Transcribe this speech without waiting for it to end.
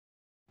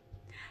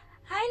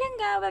Hi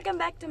Langga! Welcome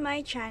back to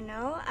my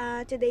channel.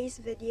 Today's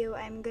video,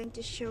 I'm going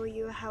to show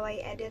you how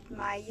I edit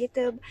my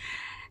YouTube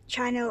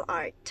channel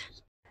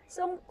art.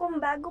 So, kung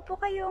bago po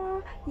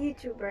kayong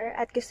YouTuber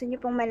at gusto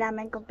niyo pong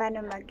malaman kung paano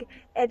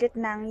mag-edit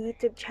ng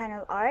YouTube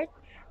channel art,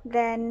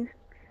 then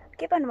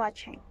keep on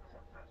watching.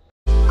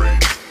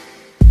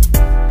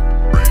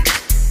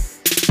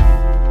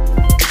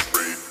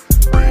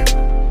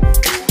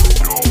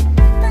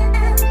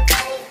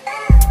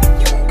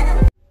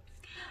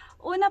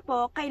 Una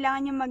po,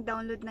 kailangan nyo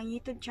mag-download ng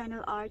YouTube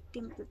channel art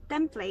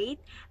template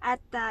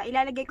at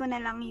ilalagay ko na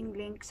lang yung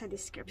link sa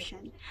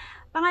description.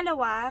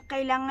 Pangalawa,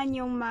 kailangan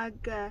nyo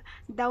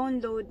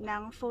mag-download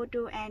ng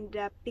photo and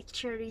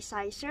picture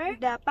resizer.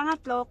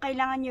 Pangatlo,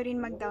 kailangan nyo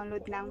rin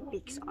mag-download ng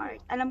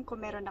PixArt. Alam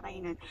ko meron na kayo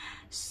nun.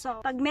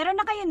 So, pag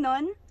meron na kayo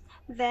nun,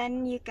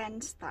 then you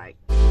can start.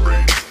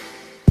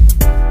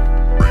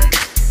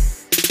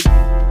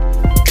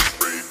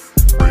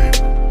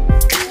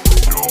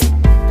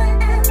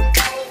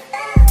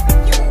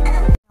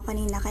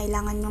 Kanina,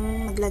 kailangan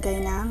nyong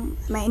maglagay ng,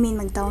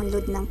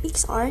 mag-download ng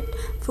PixArt,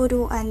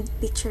 photo and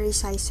picture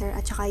resizer,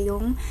 at saka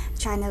yung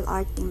channel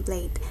art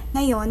template.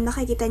 Ngayon,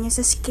 makikita nyo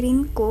sa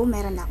screen ko,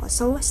 meron ako.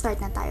 So,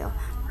 start na tayo.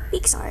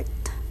 PixArt.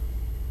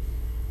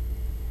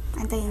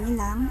 Antayin nyo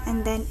lang.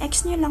 And then,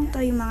 X nyo lang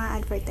to yung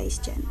mga advertise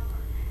dyan.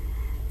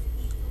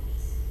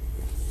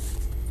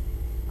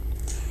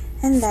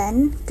 And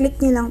then,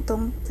 click nyo lang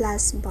tong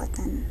plus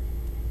button.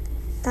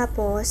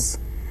 Tapos,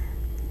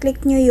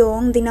 click nyo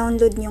yung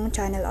dinownload nyong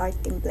channel art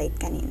template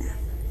kanina.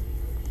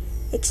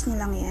 X nyo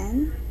lang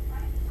yan.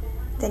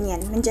 Then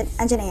yan,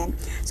 andyan na yan.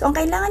 So, ang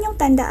kailangan nyong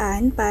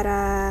tandaan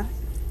para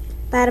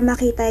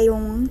makita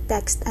yung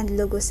text and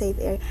logo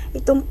save area.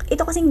 Ito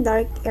kasing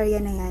dark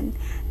area na yan.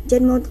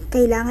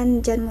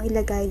 Kailangan dyan mo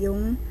ilagay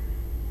yung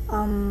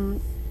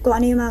kung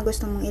ano yung mga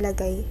gusto mong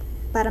ilagay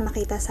para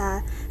makita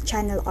sa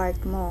channel art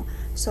mo.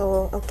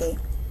 So,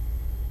 okay.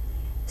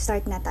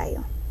 Start na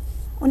tayo.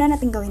 Una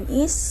natin gawin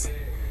is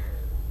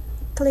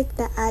click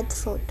the add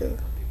photo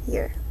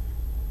here.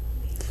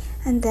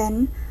 And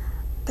then,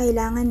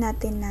 kailangan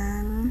natin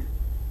ng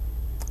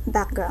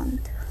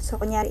background. So,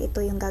 kunyari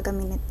ito yung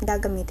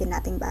gagamitin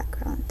nating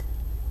background.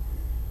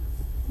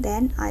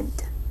 Then,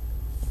 add.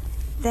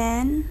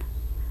 Then,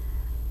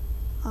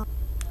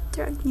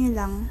 drag nyo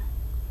lang.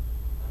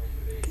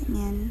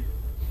 Ganyan.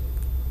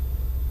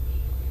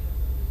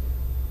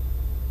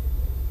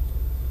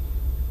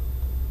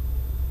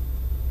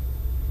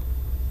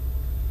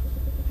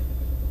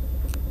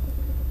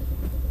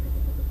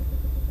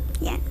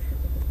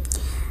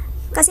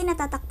 Kasi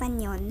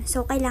natatakpan yon.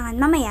 So, kailangan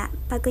mamaya,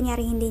 pag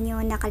kunyari hindi nyo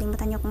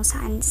nakalimutan nyo kung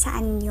saan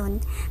yun,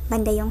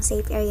 banda yung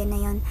safe area na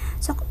yon.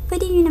 So,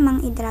 pwede nyo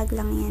namang i-drag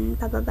lang yan,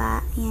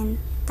 pababa,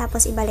 yan.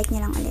 Tapos, ibalik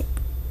nyo lang ulit.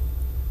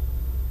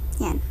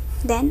 Yan.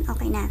 Then,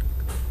 okay na.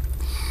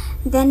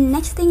 Then,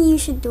 next thing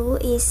you should do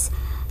is,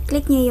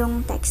 click nyo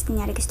yung text.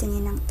 Kunyari, gusto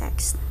nyo ng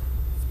text.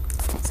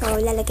 So,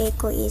 lalagay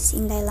ko is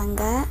Inday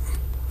Langga.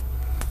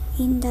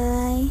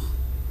 Inday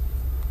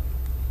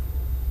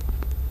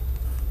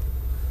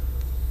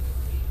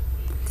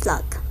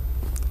vlog.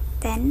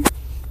 Then,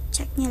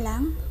 check nyo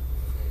lang.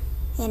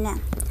 Yan na.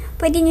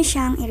 Pwede nyo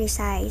siyang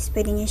i-resize.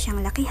 Pwede nyo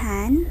siyang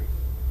lakihan.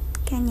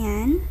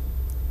 Ganyan.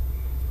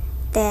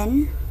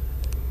 Then,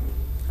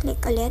 click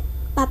ulit.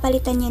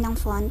 Papalitan nyo ng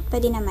font.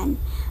 Pwede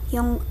naman.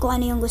 Kung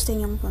ano yung gusto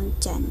nyong font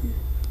dyan.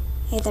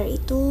 Either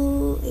ito.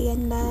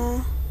 Ayan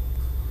ba?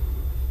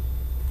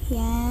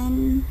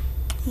 Yan.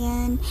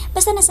 Yan.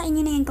 Basta nasa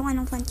inyo na yan kung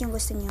anong font yung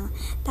gusto nyo.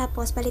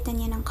 Tapos,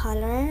 palitan nyo ng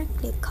color.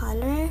 Click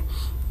color.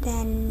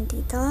 Then,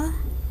 dito.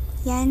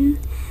 Yan.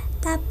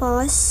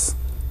 Tapos,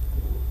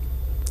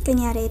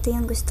 kunyari, ito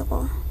yung gusto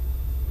ko.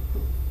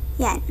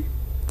 Yan.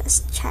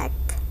 Tapos, check.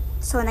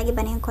 So,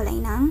 nag-iba na yung kulay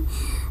ng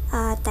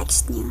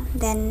text nyo.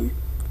 Then,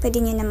 pwede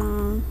nyo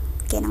namang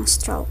ng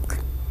stroke.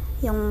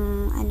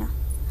 Yung, ano.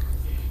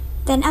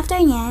 Then,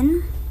 after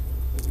nyan,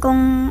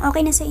 kung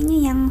okay na sa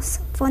inyo yung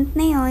font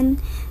na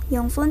yon,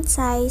 yung font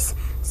size,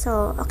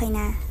 so, okay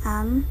na.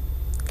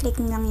 Click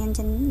nyo lang yan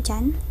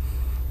dyan.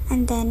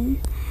 And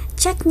then,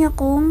 check nyo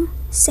kung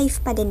safe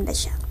pa din ba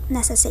siya.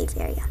 Nasa safe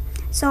area.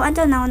 So,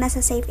 until now,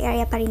 nasa safe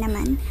area pa rin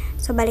naman.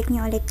 So, balik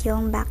nyo ulit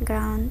yung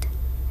background.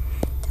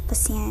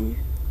 Tapos, yan.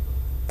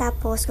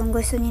 Tapos, kung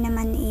gusto nyo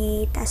naman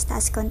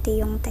i-taas-taas konti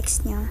yung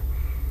text nyo.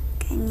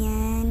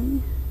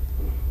 Ganyan.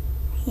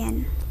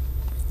 Yan.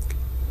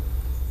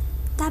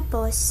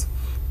 Tapos,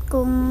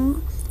 kung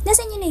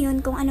nasa inyo na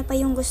yun, kung ano pa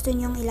yung gusto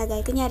nyong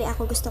ilagay. Kunyari,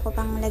 ako gusto ko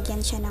pang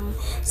lagyan siya ng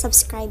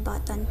subscribe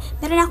button.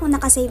 Meron akong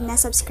nakasave na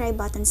subscribe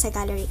button sa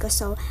gallery ko.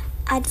 So,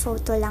 add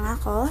photo lang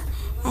ako.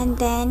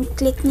 And then,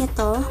 click nyo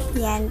to.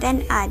 Yan.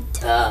 Then, add.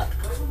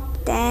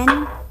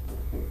 Then,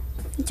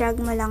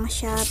 drag mo lang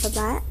siya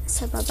baba.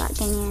 Sa baba,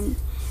 ganyan.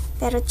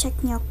 Pero, check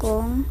nyo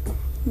kung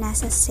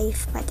nasa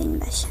safe pa din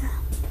ba siya.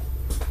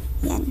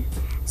 Yan.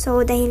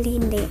 So, dahil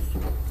hindi.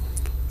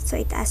 So,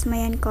 itaas mo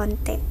yan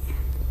konti.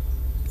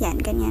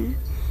 Yan, ganyan.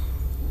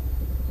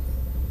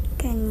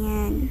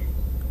 Ganyan.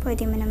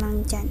 Pwede mo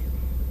namang dyan.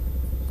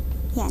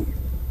 Yan.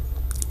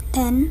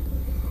 Then,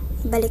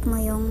 ibalik mo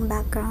yung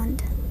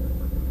background.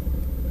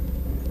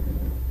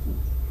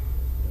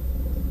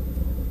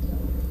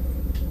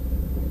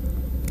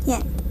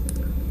 Yan.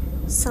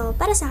 So,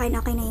 para sa akin,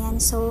 okay na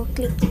yan. So,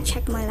 click,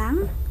 check mo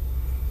lang.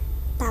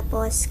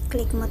 Tapos,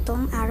 click mo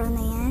tong arrow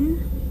na yan.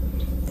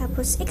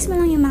 Tapos, X mo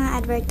lang yung mga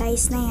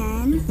advertise na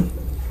yan.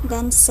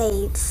 Then,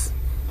 save.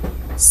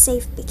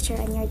 Save picture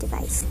on your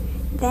device.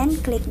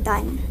 Then, click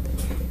done.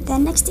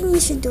 Then, next thing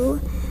you should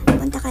do,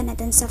 punta ka na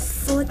dun sa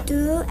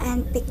photo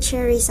and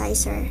picture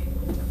resizer.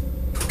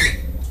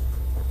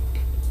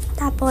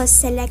 Tapos,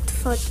 select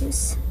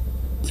photos.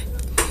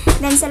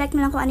 Then, select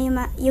mo lang kung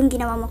ano yung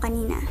ginawa mo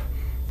kanina.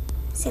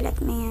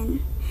 Select mo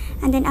yan.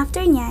 And then,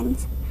 after nyan,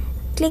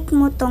 click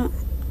mo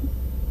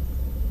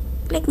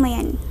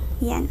yan.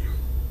 Yan.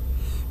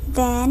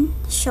 Then,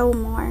 show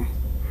more.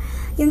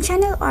 Yung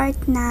channel art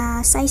na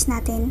size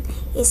natin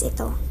is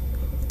ito.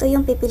 Ito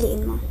yung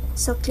pipiliin mo.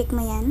 So, click mo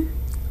yan.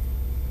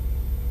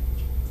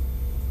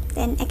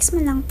 Then, X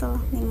mo lang to.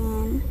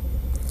 Ganyan.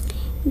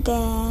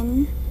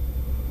 Then,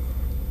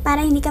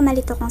 para hindi ka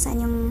malito kung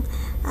saan yung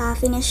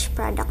finished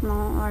product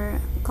mo or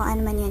kung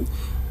ano man yun.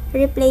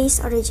 Replace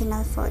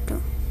original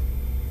photo.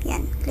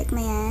 Yan. Click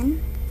mo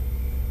yan.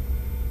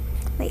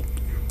 Wait.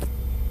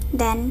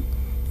 Then,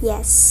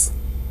 yes.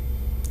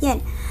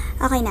 Yan.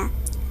 Okay na.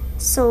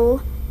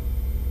 So,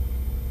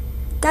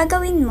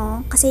 gagawin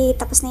mo, kasi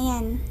tapos na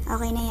yan.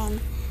 Okay na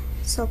yan.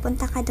 So,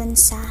 punta ka dun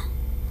sa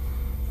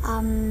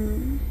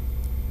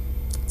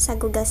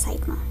Google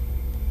site mo.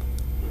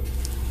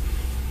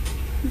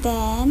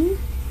 Then,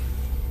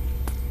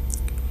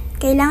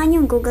 kailangan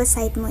yung Google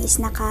site mo is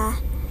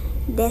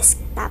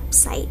naka-desktop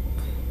site.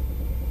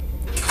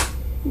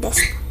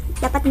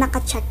 Dapat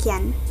naka-check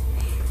yan.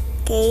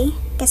 Okay?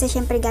 Kasi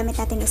syempre gamit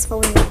natin is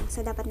phone lang.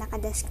 So, dapat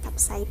naka-desktop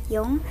site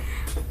yung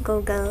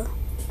Google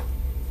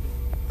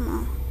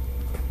mo.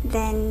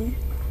 Then,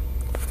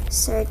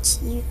 search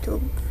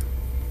YouTube.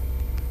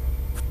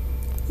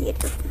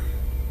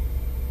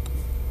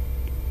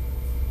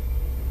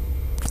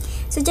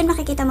 So, dyan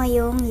makikita mo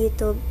yung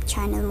YouTube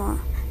channel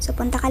mo. So,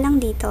 punta ka lang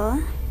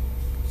dito.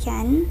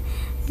 Yan.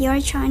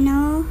 Your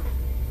channel.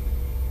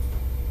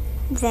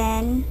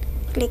 Then,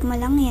 click mo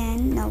lang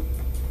yan. Nope.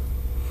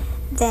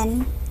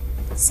 Then,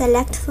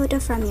 select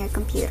photo from your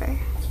computer.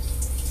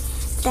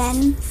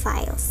 Then,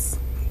 files.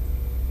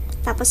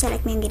 Tapos,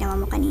 select mo yung ginawa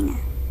mo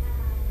kanina.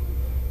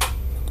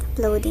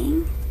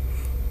 Uploading.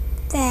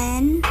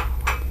 Then,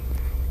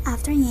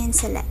 after nyan,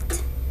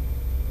 select.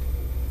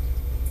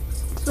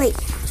 Wait.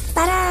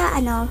 Para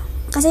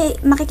kasi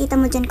makikita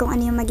mo dyan kung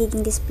ano yung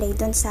magiging display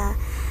doon sa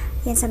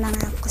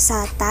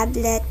sa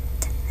tablet,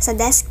 sa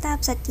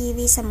desktop, sa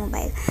TV, sa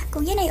mobile.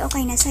 Kung yan ay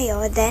okay na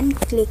sa'yo, then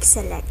click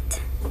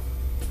select.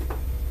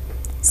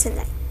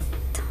 Select.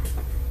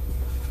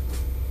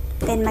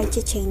 Then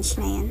mag-change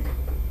na yan.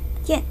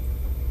 Yan.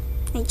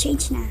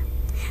 Nag-change na.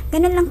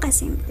 Ganun lang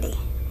kasimple.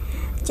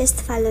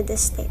 Just follow the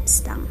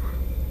steps lang.